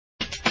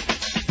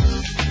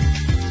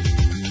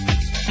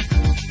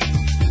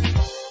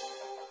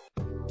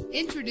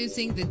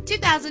Introducing the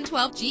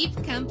 2012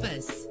 Jeep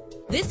Compass.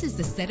 This is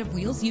the set of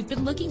wheels you've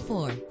been looking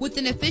for, with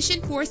an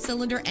efficient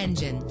 4-cylinder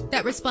engine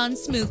that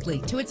responds smoothly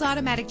to its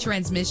automatic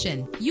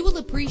transmission. You will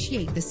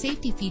appreciate the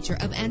safety feature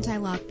of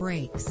anti-lock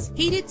brakes.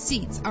 Heated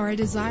seats are a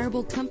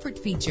desirable comfort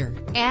feature.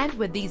 And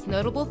with these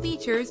notable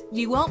features,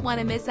 you won't want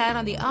to miss out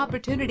on the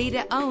opportunity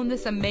to own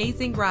this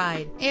amazing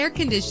ride. Air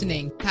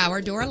conditioning,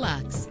 power door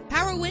locks,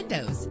 power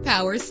windows,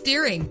 power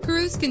steering,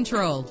 cruise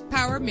control,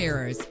 power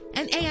mirrors,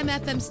 an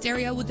AM/FM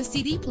stereo with a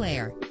CD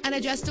player, an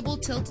adjustable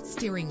tilt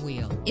steering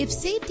wheel. If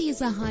safety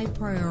is a high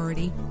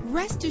priority,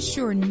 rest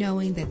assured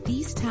knowing that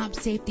these top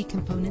safety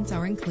components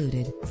are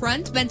included: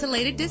 front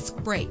ventilated disc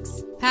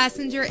brakes,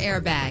 passenger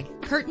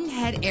airbag, curtain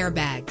head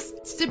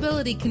airbags,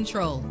 stability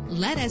control.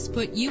 Let us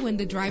put you in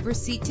the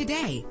driver's seat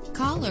today.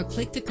 Call or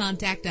click to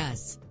contact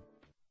us.